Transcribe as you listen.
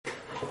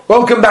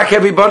Welcome back,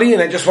 everybody,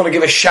 and I just want to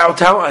give a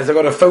shout out as I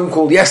got a phone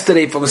call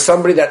yesterday from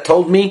somebody that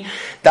told me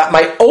that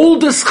my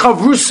oldest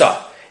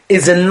chavrusa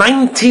is a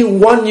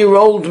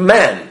 91-year-old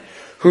man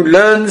who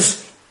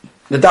learns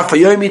the Daf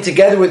Yomi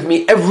together with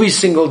me every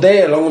single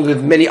day, along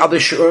with many other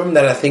shurim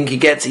that I think he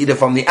gets either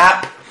from the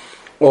app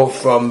or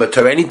from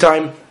Torah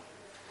Anytime,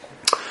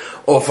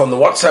 or from the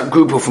WhatsApp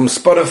group, or from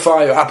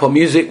Spotify or Apple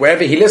Music,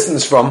 wherever he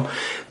listens from.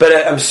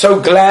 But I'm so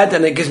glad,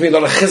 and it gives me a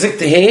lot of chizik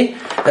to hear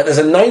that there's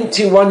a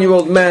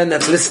 91-year-old man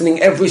that's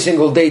listening every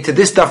single day to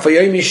this Daf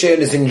Yomi share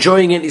and is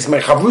enjoying it. He's my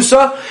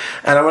chavrusa,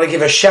 and I want to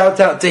give a shout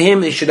out to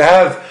him. He should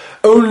have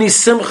only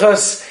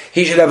simchas.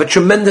 He should have a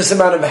tremendous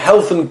amount of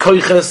health and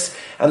koiches,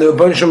 and the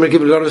Rebbeinu Shalom will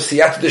give a lot of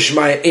siyata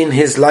d'shmaya in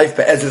his life.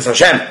 Be'ezus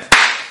Hashem.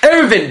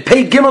 Eruvin,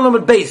 pay Gimel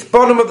Amud Beis,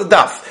 bottom of the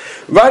daf.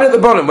 Right at the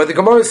bottom, where the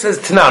Gemara says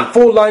Tanan,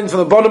 4 lines from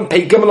the bottom,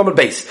 pay Gimel Amud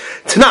Beis.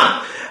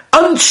 Tanan,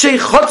 Anshe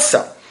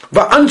Chotza,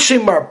 Va'anshe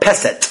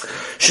Marpeset,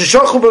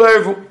 Sheshachu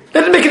B'Le'evu.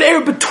 Let it make an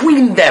error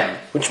between them,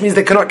 which means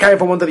they cannot carry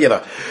from one to the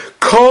other.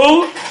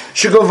 Kol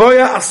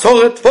Shegovoya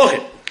Asoret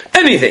Tfochim.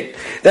 Anything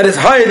that is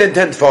higher than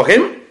 10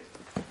 Tfochim,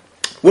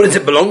 what does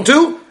it belong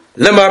to?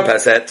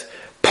 Lemarpeset.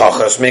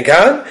 Pachas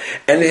Mikan.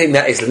 Anything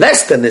that is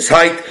less than this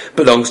height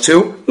belongs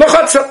to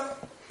Lachatza.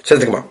 Says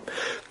the Gemara.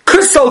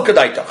 Kusal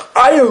Kadaitach.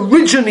 I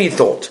originally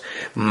thought,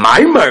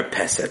 my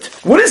Marpeset,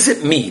 what does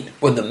it mean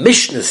when the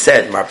Mishnah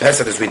said,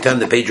 Marpeset, as we turn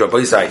the page of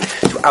Boisai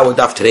to our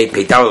daf today,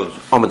 Peital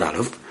Amud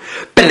Aleph,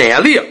 Bnei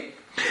Aliyah.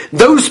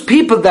 Those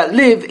people that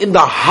live in the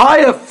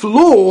higher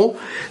floor,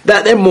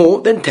 that they're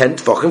more than 10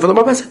 tefachim for the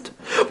Marpeset.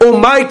 Or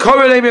my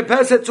korelei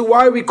Marpeset, so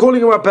why are we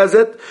calling him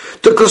Marpeset?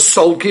 To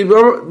Kusolki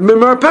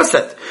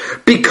Marpeset.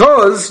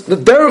 Because the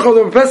derech of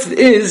the Marpeset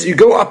is, you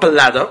go up a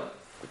ladder,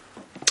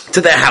 to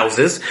their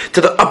houses,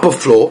 to the upper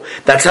floor.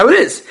 That's how it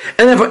is.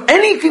 And therefore,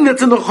 anything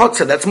that's in the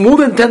chotza, that's more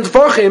than 10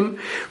 tefachim,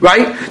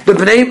 right? The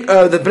bnei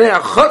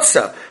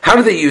chotza, how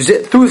do they use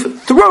it? Through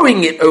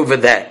throwing it over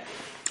there.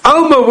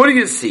 Alma, what do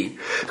you see?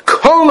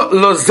 Kol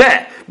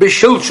lozeh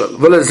b'shilshul,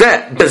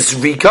 v'lozeh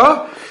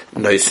b'zrika,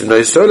 nois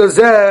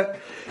lozeh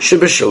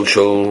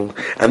sheb'shilshul.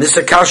 And this is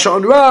a kasha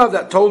on Rav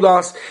that told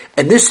us,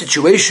 in this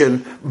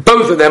situation,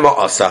 both of them are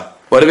asa.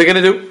 What are we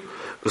going to do?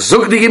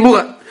 Zuk di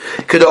gemura.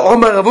 K'da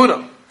omar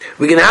Ravuna.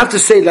 We're going to have to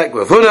say like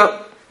Rav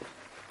Huna.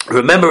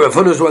 Remember, Rav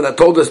Huna is the one that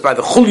told us by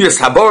the Chulyas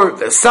Habor,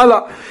 the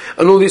Salah,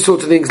 and all these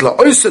sorts of things.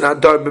 Those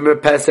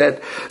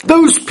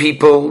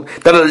people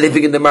that are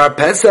living in the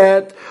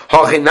Marpeset,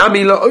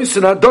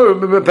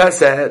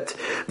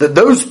 that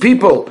those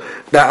people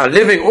that are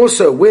living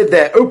also with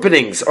their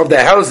openings of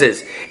their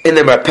houses in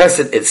the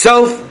Marpeset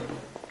itself,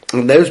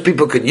 and those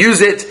people can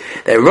use it,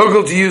 they're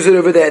rogel to use it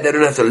over there, they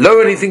don't have to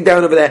lower anything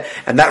down over there,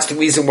 and that's the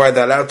reason why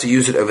they're allowed to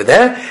use it over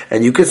there.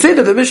 And you could say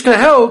that the Mishnah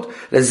held,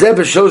 if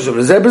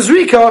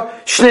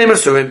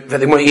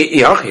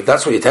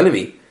that's what you're telling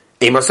me,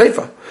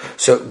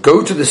 so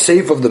go to the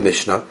Seif of the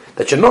Mishnah,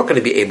 that you're not going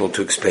to be able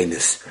to explain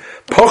this.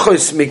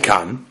 Pochos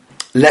mikan,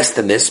 less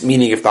than this,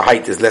 meaning if the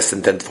height is less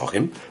than 10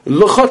 tefachim,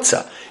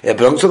 l'chotza, it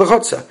belongs to the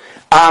chotza.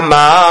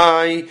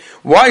 Amai,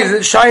 why is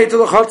it shy to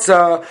the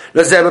chotza?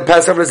 L'zeh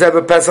b'pesach, l'zeh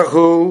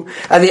b'pesachu.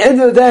 At the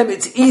end of the day,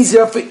 it's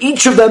easier for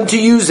each of them to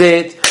use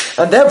it,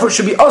 and therefore it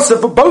should be also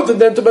for both of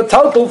them to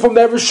betaltal from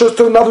their rishus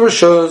to another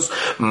rishus.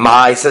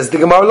 Mai, says the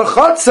Gemara,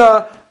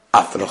 l'chotza,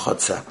 after the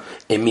chotza.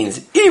 It means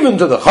even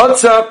to the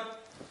chotza,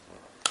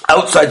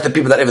 outside the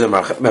people that live in the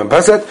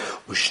Marpeset,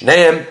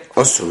 ushneim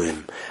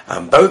osurim,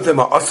 and both of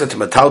them are also to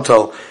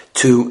metaltal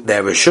to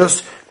their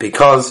rishus,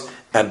 because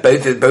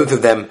both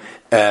of them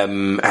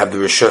have the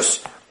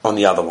rishus on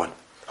the other one.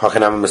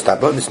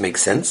 This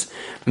makes sense.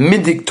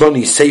 Midik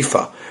Toni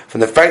Seifa, from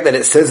the fact that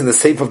it says in the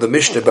Seifa of the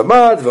Mishnah,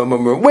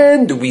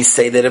 when do we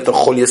say that if the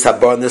Chulyas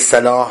Habor and the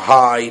Salah are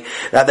high,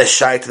 that they're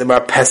shy to the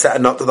Marpeset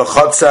and not to the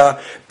Chotza?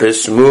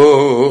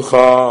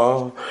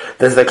 Bismucha.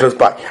 This is they're close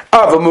by.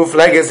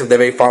 Avamufleges, if they're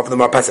very far from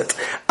the Marpeset.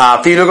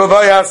 Afilu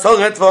Govoya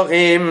Soret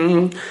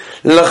Tvachim.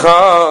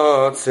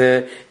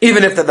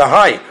 Even if they're the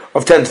high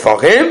of 10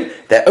 tefachim,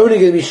 they're only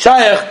going to be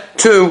shaykh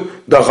to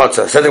the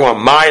chotza. So they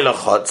want my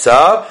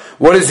lachotza.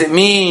 What does it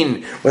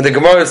mean when the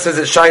Gemara says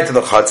it's shaykh to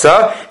the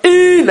chotza?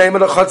 If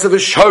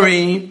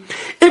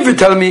you're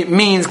telling me it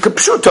means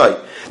kapshutai,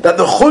 that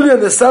the chulya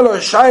and the salah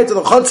are shaykh to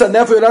the chotza, and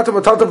therefore you're allowed to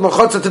matal from the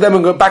chotza to them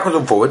and go backwards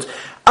and forwards.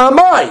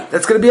 Amai,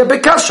 that's going to be a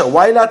big kasha.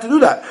 Why are you allowed to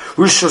do that?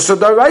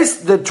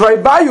 The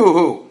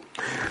tribayu.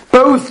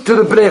 Both to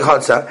the Bnei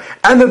Chotza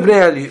and the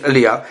Bnei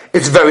Aliyah,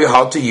 it's very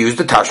hard to use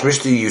the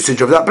tashmish, the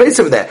usage of that place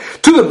over there.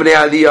 To the Bnei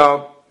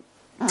Aliyah,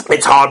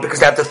 it's hard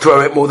because they have to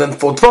throw it more than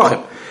 4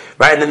 tefachim,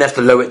 right? And then they have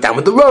to lower it down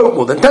with the rope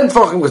more than 10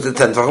 tefachim because it's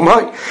 10 tefachim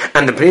high.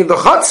 And the Bnei of the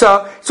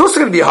Chotza, it's also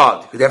going to be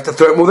hard because they have to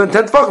throw it more than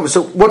 10 tefachim.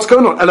 So what's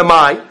going on?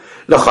 Elamai,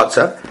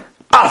 lechotza,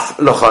 af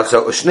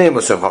lechotza, ushneim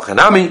usur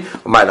chachanami,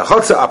 umay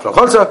lechotza, af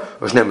lechotza,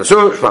 ushneim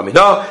usur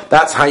shmamida.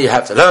 That's how you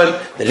have to learn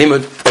the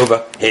limud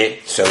over here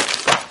so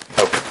far.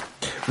 Okay.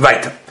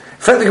 Right.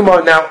 Let the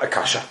Gemara now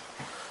akasha.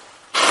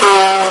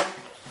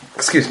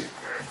 Excuse me.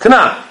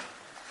 Tana.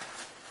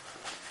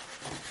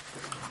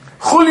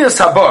 Chulyas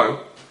Habor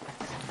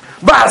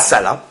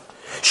V'hasela,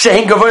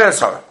 shehin gavoya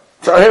asara.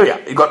 So here we are.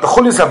 You got the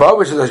chulis haba,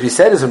 which is, as we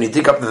said, is when you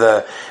dig up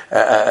the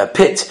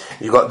pit.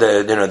 You got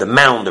the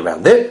mound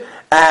around it,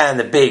 and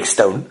the big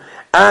stone,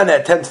 and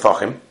 10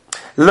 tefachim.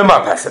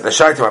 L'marpeset, the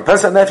shaykh to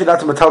marpeset, and therefore you're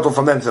allowed to metaltal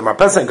from them to the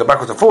marpeset and go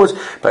backwards and forwards,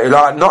 but you're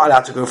not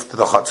allowed to go to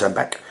the chotzer and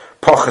back.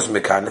 Pochas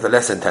mikan, if they're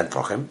less than 10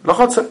 tefachim,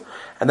 l'chotzer,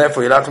 and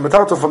therefore you're allowed to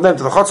metaltal from them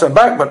to the chotzer and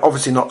back, but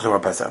obviously not to the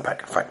marpeset and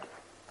back. Fine.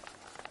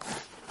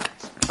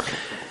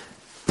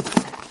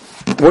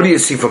 What do you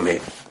see from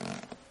here?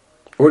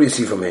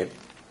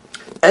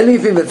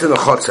 Anything that's in the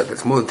chotzer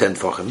that's more than 10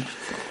 tefachim,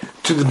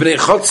 to the bnei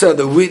chotzer,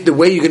 the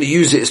way you're going to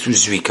use it is through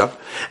zrika,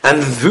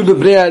 and through the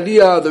bnei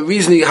aliyah, the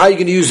reasoning how you're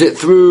going to use it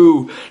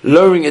through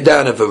lowering it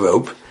down of a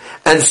rope.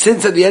 And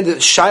since at the end of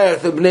shayach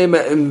the bnei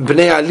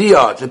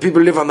aliyah, the people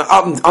who live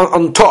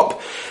on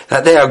top,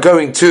 that they are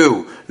going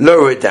to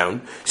lower it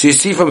down. So you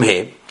see from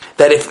here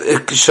that if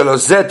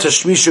shalozet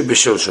tashmishu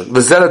b'shilshon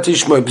v'zeh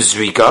tishmoy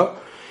b'zrika,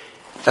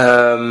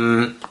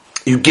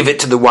 you give it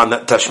to the one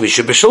that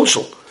tashmishu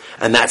b'shilshon,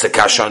 and that's a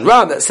kashan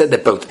ra that said they're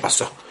both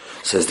asa.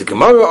 Says the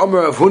Gemara,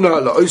 Omer of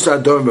Huna la'osa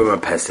ador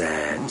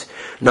b'marpeset.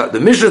 Now the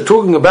Mishnah is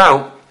talking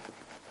about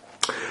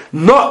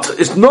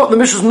the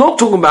Mishnah's not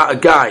talking about a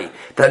guy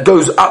that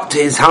goes up to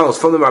his house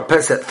from the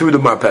marpeset through the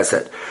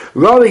marpeset.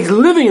 Rather, he's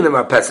living in the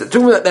marpeset.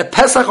 Talking about their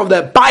pesach of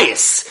their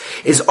bias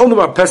is on the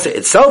marpeset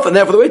itself, and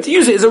therefore the way to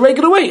use it is a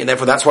regular way, and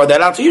therefore that's why they're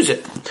allowed to use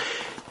it.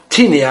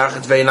 Tiniach,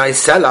 it's very nice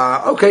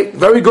selah. Okay,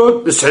 very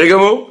good.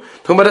 Talking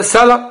about a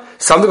selah.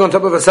 Something on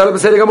top of a selah,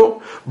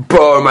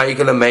 bar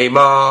ma'ikal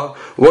meima.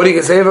 What are you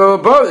going to say about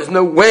a bar? There's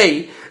no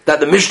way that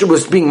the Mishnah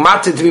was being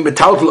matted to be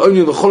metaltal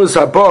only the chulas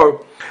bar,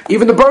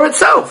 even the bar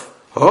itself.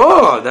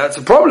 Oh, that's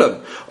a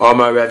problem.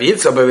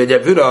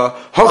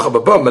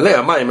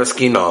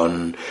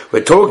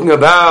 We're talking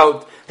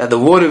about that the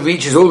water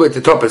reaches all the way to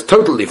the top, is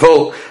totally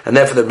full, and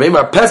therefore the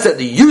meimar pesach,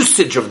 the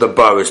usage of the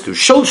bar is through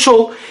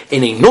shulshul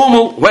in a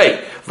normal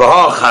way.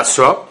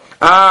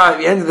 At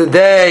the end of the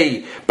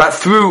day, but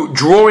through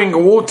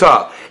drawing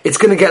water, it's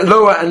going to get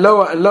lower and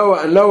lower and lower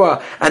and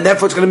lower, and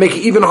therefore it's going to make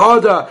it even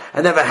harder,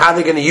 and therefore how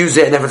they're going to use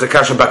it, and therefore it's a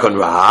kasha back on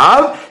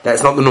Rav.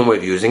 That's not the normal way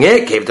of using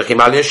it.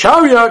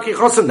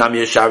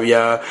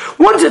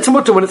 Once it's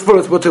mutter, when it's full,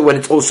 it's mutter, when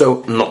it's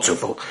also not so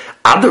full.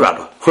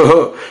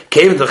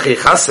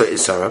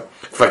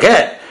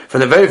 Forget, from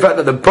the very fact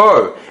that the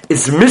bar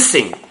is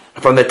missing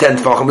from the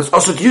 10th tefachim, it's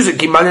also to use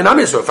it.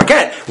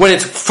 Forget, when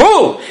it's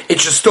full, it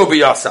should still be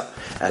yasa.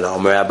 We're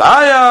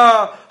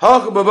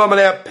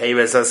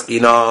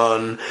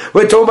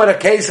talking about a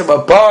case of a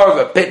bar, of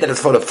a pit that is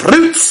full of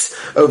fruits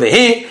over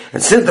here,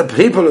 and since the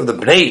people of the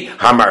Bnei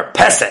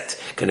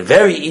Hamarpeset can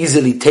very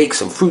easily take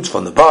some fruits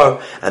from the bar,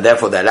 and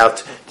therefore they're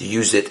allowed to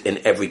use it in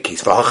every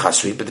case. But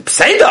the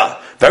Peseda,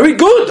 very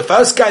good, the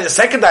first guy, the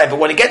second guy, but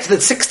when he gets to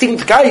the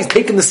 16th guy, he's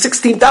taking the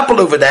 16th apple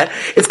over there,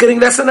 it's getting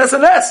less and less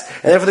and less,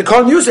 and therefore they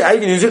can't use it. How you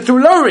can use it?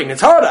 Through lowering,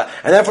 it's harder,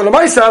 and therefore the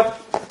Maisa,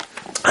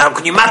 how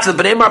can you matter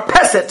the Bnei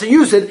Marpeset to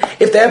use it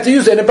if they have to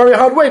use it in a very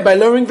hard way by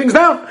lowering things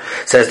down?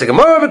 Says the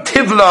Gemara of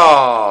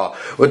Tivla.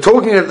 We're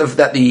talking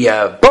that the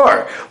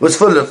bar was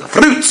full of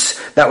fruits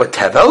that were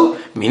tevel,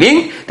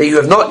 meaning that you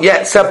have not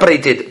yet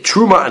separated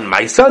truma and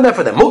maisa, and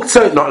therefore they're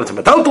muktzah, not into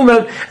metaltal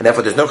them, and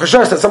therefore there's no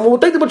chashash that someone will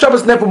take the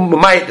b'shabbos, and therefore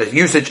might the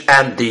usage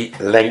and the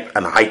length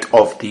and height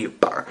of the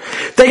bar.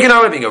 Taken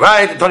out being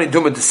arrived, Tony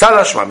Duman to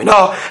Salah,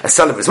 Shmamina, a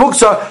Salah is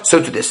muktzah,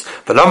 so to this.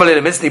 So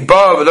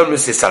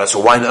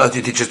why on earth do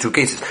you teach us two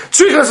cases?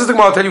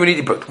 I'll tell you we need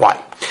to put. Why?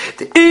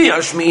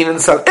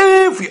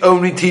 If we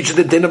only teach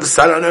the din of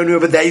Salah and only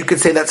over there you could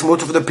say that's more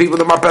for the people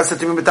that Marpeset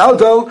to be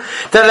metalto,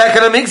 then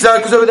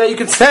because over there you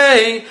could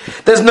say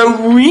there's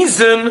no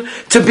reason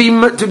to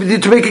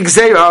make a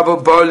gzeira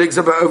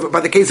by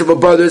the case of a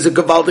bar. There's a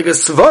gavaldig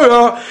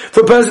svara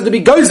for a person to be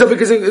geyser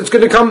because it's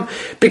going to come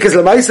because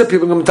lamaisa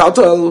people come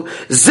metalto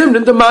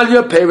zimnin the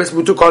malya peres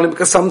mutukonim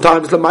because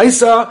sometimes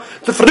lamaisa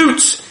the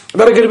fruits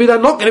that are going to be, they're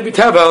not going to be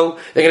tevel,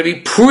 they're going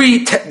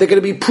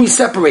to be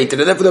pre-separated,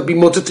 and therefore they'll be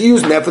mutter to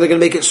use, and therefore they're going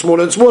to make it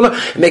smaller and smaller,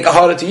 and make it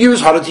harder to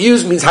use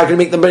means how can you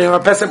make them bring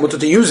our pesach, mutter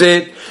to use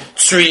it,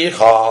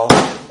 tzricha.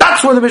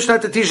 That's what the Mishnah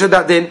had to teach us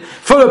that din,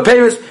 full of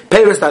payers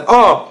that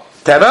are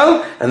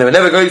tevel, and they will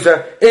never go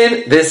there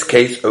in this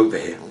case over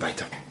here.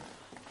 Weiter.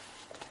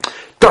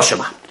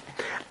 Toshima.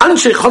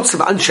 Anshe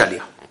chotzev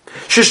anshalia.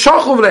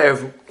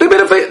 They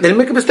didn't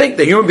make a mistake,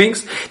 they're human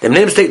beings, they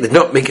made a mistake, they did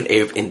not make an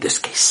erev in this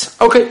case.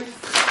 Okay.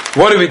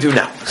 What do we do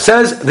now?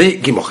 Says the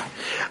Gimuch.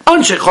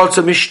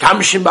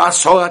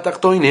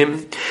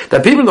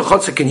 That people in the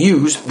Chotzer can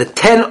use the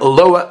 10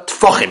 lower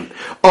tfachim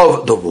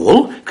of the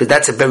wall, because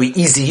that's a very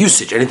easy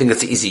usage. Anything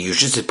that's an easy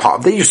usage is part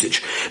of their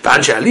usage. They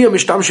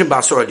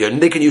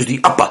can use the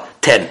upper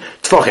 10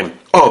 tfachim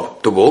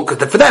of the wall,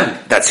 because for them,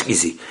 that's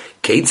easy.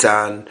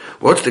 Keitzan,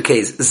 what's the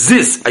case?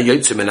 Zis,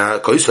 you got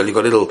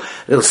a little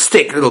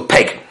stick, little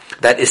peg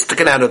that is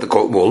sticking out of the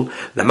wall.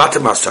 The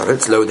matam masara,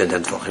 it's lower than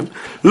 10 tefachim.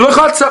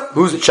 L'chatza,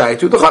 who's it shy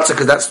to? The chatza,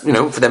 because that's,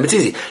 for them it's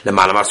easy. The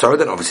matam masara,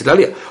 then obviously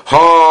l'aliyah.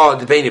 Ha,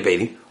 the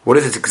beini. What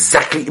is it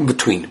exactly in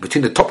between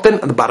the top 10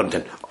 and the bottom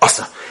 10?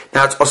 Asa.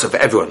 That's also for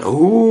everyone.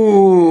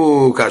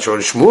 Ooh, Kasher on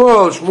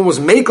Shmuel was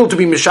makel to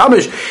be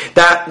Mishamish.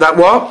 That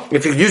what?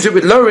 If you use it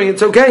with lowering,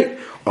 it's okay.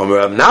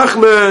 We're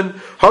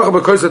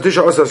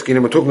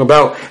talking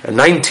about a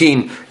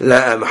 19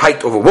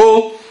 height of a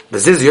wall.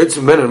 One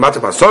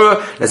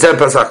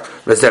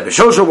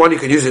you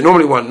can use it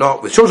normally, one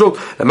not with shoshol.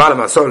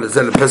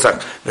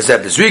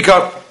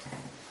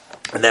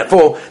 And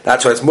therefore,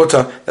 that's why it's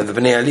mutter that the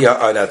Bnei Aliyah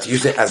are allowed to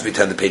use it as we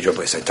turn the page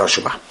over. Say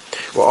Tashuma.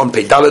 We're on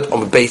page Dalet,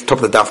 on the base,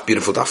 top of the daf,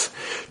 beautiful daf.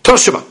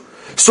 Tashuma.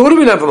 So what do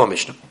we learn from our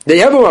Mishnah? They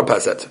have a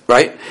marpeset,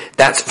 right?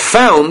 That's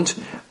found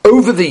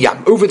over the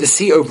yam, over the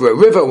sea, over a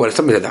river, or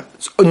something like that.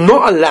 It's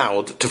not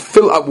allowed to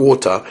fill up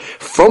water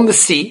from the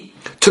sea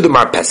to the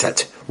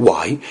marpeset.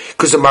 Why?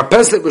 Because the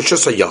marpeset was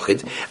just a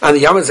yachid, and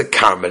the yam is a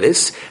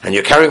carmelis, and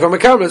you're carrying from a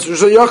carmelis,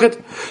 which is a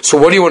yachid. So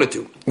what do you want to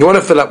do? You want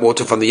to fill up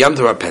water from the yam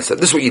to marpeset.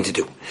 This is what you need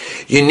to do.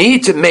 You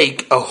need to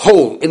make a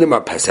hole in the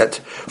marpeset,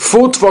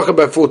 4 tefachim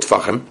by 4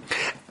 tefachim,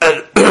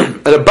 and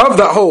above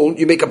that hole,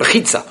 you make a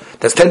mechitza,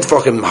 that's 10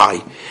 tefachim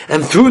high.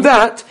 And through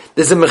that,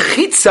 there's a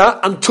mechitza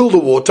until the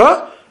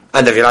water,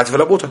 and then you're allowed to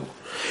fill up water.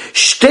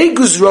 Shtei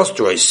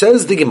guzrostroy,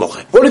 says the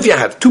Gemoche. What if you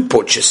have 2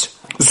 porches?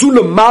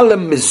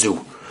 Zulamalam mizu.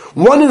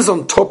 One is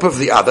on top of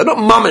the other, not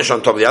mamish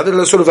on top of the other,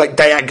 they're sort of like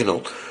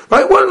diagonal,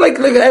 right? One like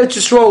Eretz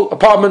Yisrael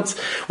apartments,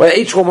 where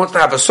each one wants to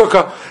have a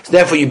sukkah, so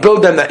therefore you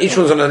build them that each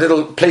one's on a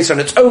little place on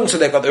its own, so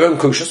they've got their own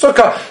kosher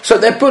sukkah, so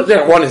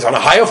one is on a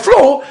higher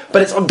floor,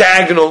 but it's on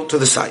diagonal to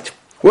the side.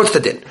 What's the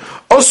din?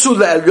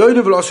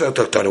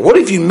 What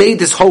if you made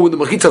this hole with the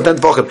mechitza of 10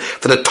 tefachim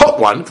for the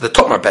top one, for the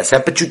top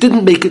marpeset, but you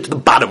didn't make it to the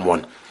bottom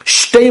one?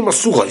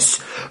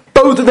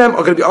 Both of them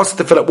are going to be asked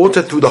to fill up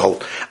water through the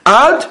hole.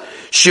 Ad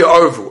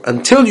she'arvu,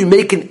 until you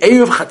make an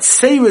erev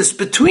chatzeris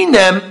between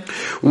them.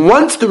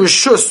 Once the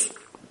reshus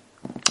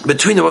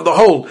between them of the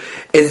hole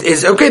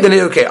is okay, then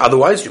it's okay.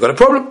 Otherwise, you got a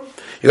problem.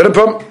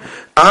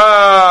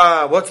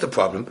 What's the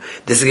problem?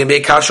 This is going to be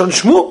a kash on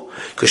Shmuel,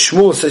 because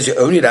Shmuel says you're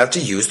only allowed to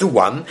use the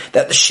one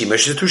that the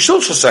shimesh is through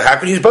shilshul. So how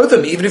can you use both of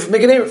them, even if you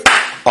make an erev?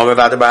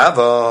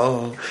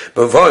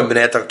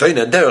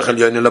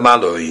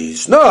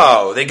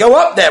 No, they go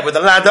up there with a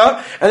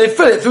ladder and they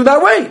fill it through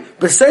that way.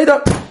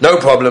 Beseda, no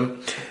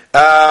problem.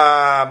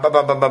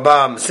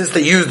 Since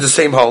they use the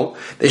same hole,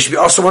 they should be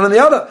also one on the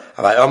other.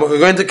 We're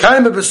going to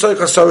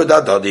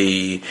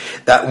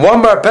that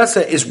one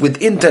marpesa is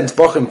within 10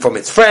 tefachim from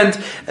its friend,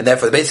 and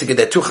therefore basically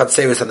their 2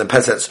 chatzeris and the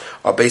pesets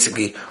are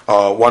basically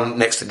one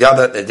next to the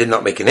other. They did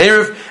not make an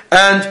eruv,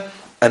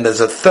 and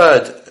there's a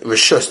third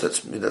reshus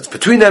that's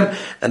between them,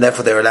 and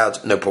therefore they're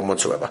allowed, no problem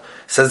whatsoever.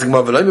 Says the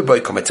Gemara,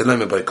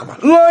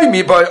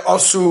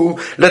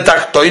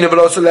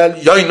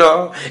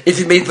 if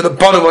you made for the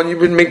bottom one, you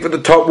wouldn't make for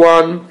the top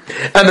one.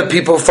 And the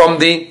people from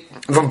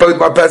both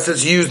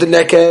marpesets use the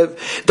nekev,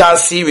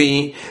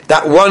 dasiri,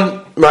 that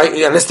one, right,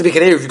 unless to make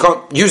an eruv, you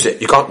can't use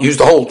it. You can't use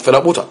the hole to fill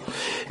up water.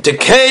 The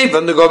cave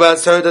and the gobat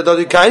so that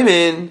you came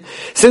in.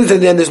 Since in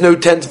the end there's no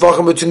 10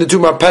 tefachim between the 2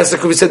 marpesets,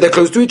 because we said they're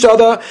close to each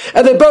other,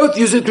 and they both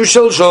use it through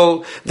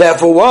shilshol.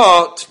 Therefore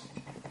what?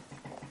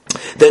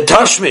 The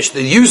tashmish,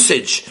 the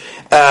usage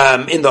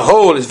in the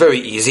hole is very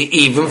easy,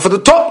 even for the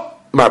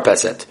top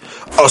marpeset.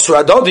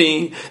 Osur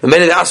adodi, the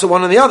minute they ask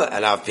one on the other.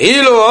 And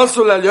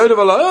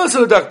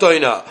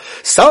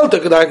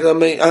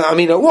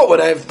what would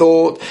I have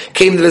thought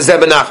came to the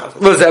zebenachas,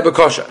 the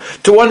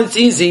zebekosha? To one it's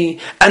easy,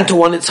 and to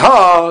one it's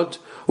hard.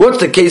 What's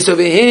the case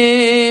over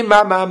here?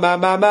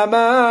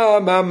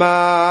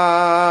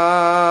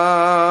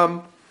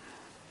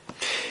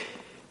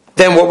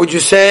 Then what would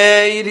you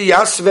say?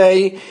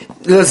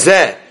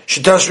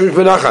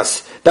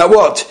 That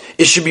what?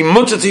 It should be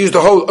mutter to use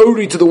the whole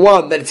only to the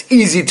one that it's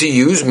easy to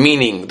use,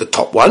 meaning the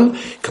top one.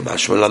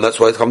 That's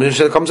why it comes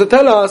to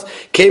tell us,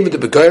 came with the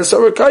Begayah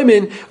Sarah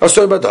Kaimin,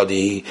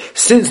 Badadi.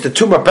 Since the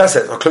 2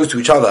 marpeset are close to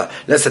each other,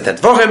 less than 10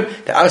 tefachim,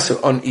 they're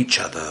also on each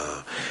other.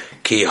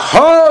 Ki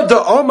ha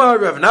da Omar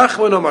Rav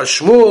Nachman Omar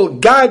Shmuel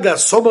Gaga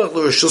Somach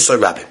L'Rishus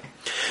HaRabim.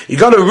 You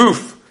got a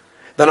roof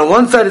that on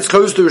one side is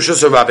close to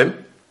Rishus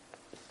HaRabim.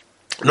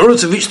 In order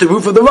to reach the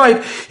roof of the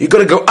right, you've got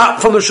to go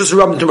up from the Rishus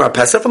HaRabim to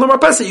Marpesa. From the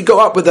Marpesa, you go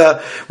up with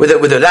a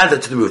ladder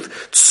to the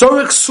roof.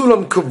 Tzorech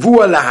sulam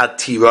kavua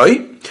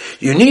lahatiroi.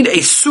 You need a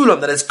sulam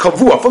that is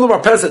kavua from the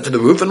Marpesa to the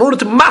roof in order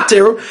to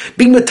matir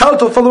being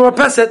metalto from the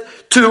Marpesa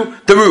to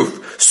the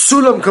roof.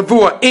 Sulam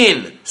kavua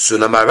in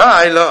sulam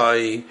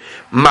arailoi.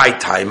 My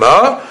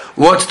timer.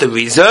 What's the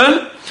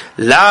reason?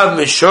 Lav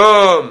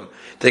mishum.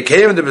 They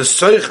came in the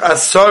Besoich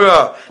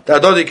Asara, the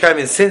Adodi came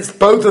in, since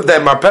both of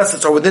them are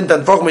pesets are within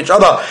 10 tefachim from each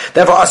other,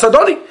 therefore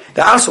Asadodi,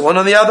 they're also one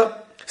on the other.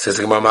 Says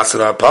the Gemara,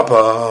 Masara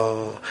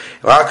Papa,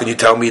 how can you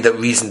tell me the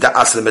reason that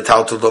Asad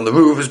metaltled on the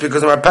roof is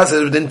because our pesets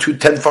is within 10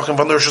 tefachim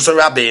from the Rishus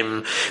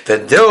HaRabim? The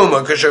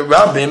Dilma Kasher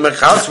Rabim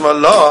Mechasma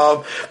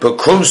Love,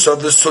 Bekumsa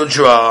of the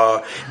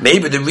Sudra.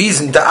 Maybe the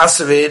reason to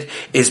Asavid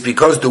is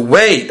because the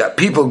way that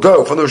people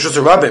go from the Rishus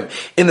HaRabim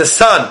in the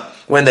sun,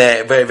 when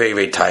they're very, very,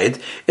 very tired,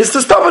 is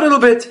to stop a little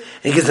bit.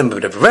 He gives them a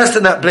bit of rest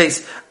in that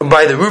place, and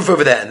by the roof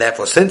over there. And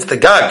therefore, since the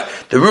gag,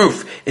 the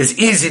roof, is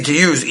easy to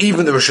use,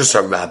 even the Rosh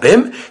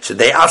Hashanah, so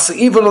they ask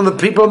even on the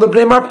people on the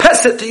Bnei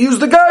Marpeset to use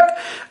the gag,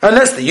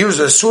 unless they use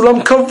a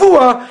Sulam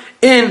Kavua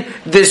in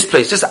this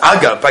place. Just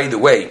Agav, by the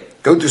way,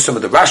 go through some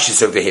of the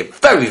Rashis over here.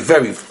 Very,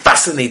 very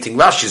fascinating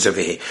Rashis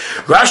over here.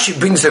 Rashi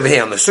brings over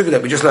here on the sukkah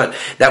that we just learned,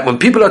 that when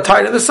people are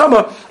tired in the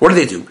summer, what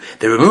do?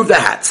 They remove their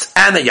hats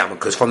and their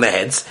yarmulkes from their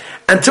heads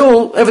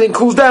until everything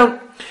cools down.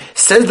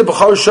 Says the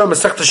Bechor Shor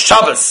Masechta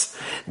Shabbos,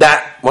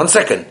 that, one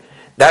second,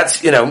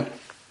 that's, is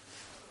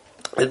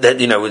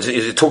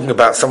talking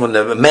about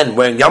men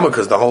wearing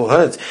yarmulkes the whole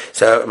head.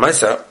 So,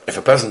 Maisa, if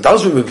a person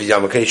does remove his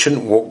yarmulke, he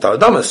shouldn't walk the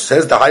Adamas.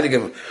 Says the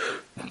Heilige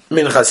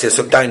Minchas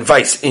Yesod Dain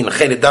Weiss in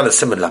Chelet Dalet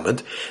Siman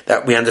Lamed,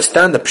 that we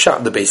understand the pshat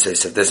of the Beis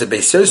Yosef. There's a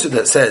Beis Yosef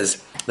that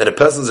says that a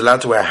person is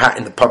allowed to wear a hat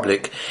in the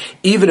public,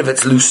 even if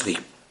it's loosely.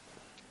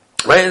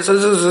 Right? So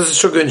this is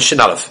sugar in Shin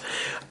Aleph.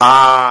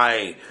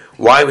 Why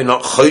are we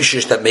not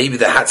choshish that maybe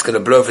the hat's going to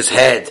blow off his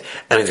head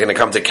and he's going to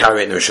come to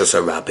carry it in Rosh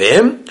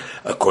Hashanah?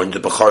 According to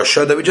the Bechor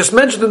Shor that we just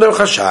mentioned, no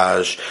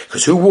chashash,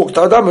 because who walked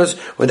the Adamas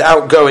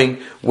without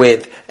going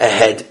with a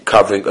head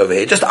covering over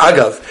here? Just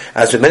Agav,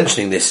 as we're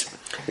mentioning this,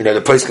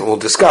 the place will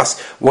discuss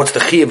what's the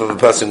chiyuv of a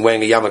person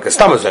wearing a yarmulke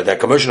stamaz. That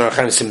commercial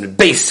arachim simon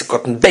base,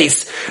 cotton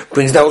base,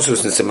 brings down also in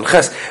simon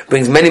ches,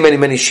 brings many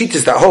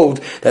shitas that hold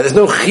that there's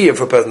no chiyuv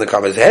for a person to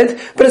cover his head,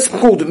 but it's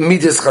called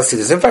midas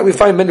chasidus. In fact, we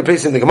find many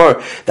places in the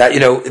Gemara that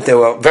if they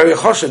were very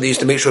choshev, they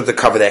used to make sure to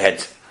cover their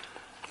head.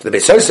 The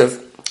Beis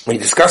Yosef, when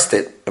he discussed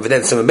it, over there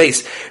in simon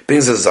base,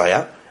 brings a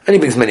zaya, and he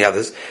brings many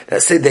others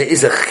that say there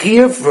is a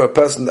chiyuv for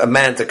a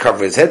man to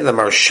cover his head, and the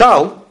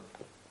Marshal.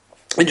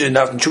 Interesting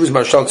enough, Chuvas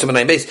Marshal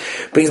Simonai Base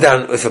brings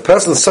down, if a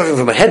person is suffering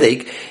from a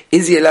headache,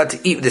 is he allowed to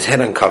eat with his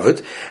head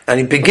uncovered? And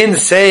he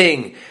begins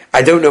saying,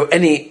 I don't know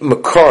any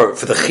makor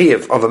for the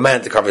chiyuv of a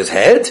man to cover his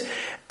head.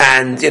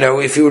 And,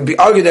 if he would be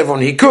argued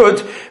everyone, he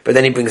could, but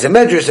then he brings a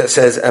medrash that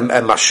says, a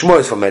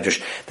mashmois from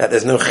medrash, that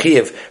there's no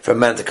chiyuv for a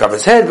man to cover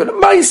his head, but a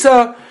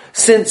maisa,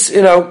 since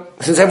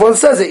everyone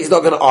says it, he's not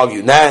going to argue.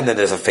 And then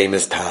there's a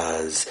famous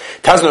Taz.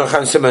 Taz no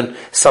Chaim Simon,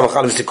 Samach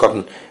Aleph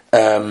Sikotn,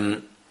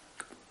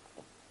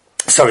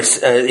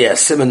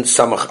 Simon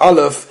Samach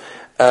Aleph,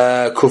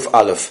 Kuf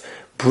Aleph,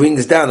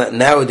 brings down that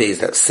nowadays,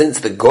 that since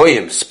the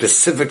Goyim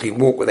specifically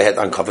walk with their head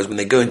uncovered, when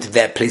they go into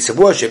their place of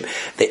worship,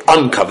 they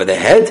uncover their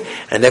head,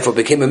 and therefore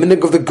became a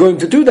minhag of the Goyim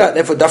to do that.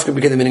 Therefore, Dafka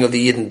became the minhag of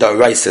the Yidden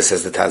Daraisa,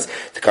 says the Taz,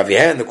 to cover your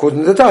head. And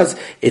according to the Taz,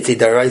 it's a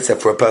Daraisa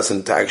for a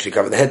person to actually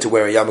cover the head, to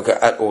wear a yarmulke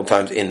at all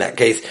times in that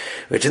case,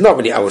 which is not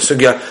really our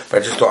sugya,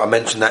 but I just thought I'd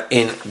mention that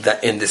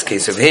in this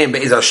case of him.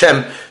 But Be'ez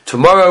Hashem,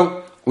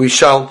 tomorrow we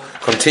shall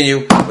continue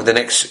with the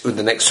next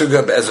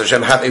sugya. Be'ez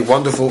Hashem, have a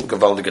wonderful,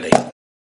 gewaldige day.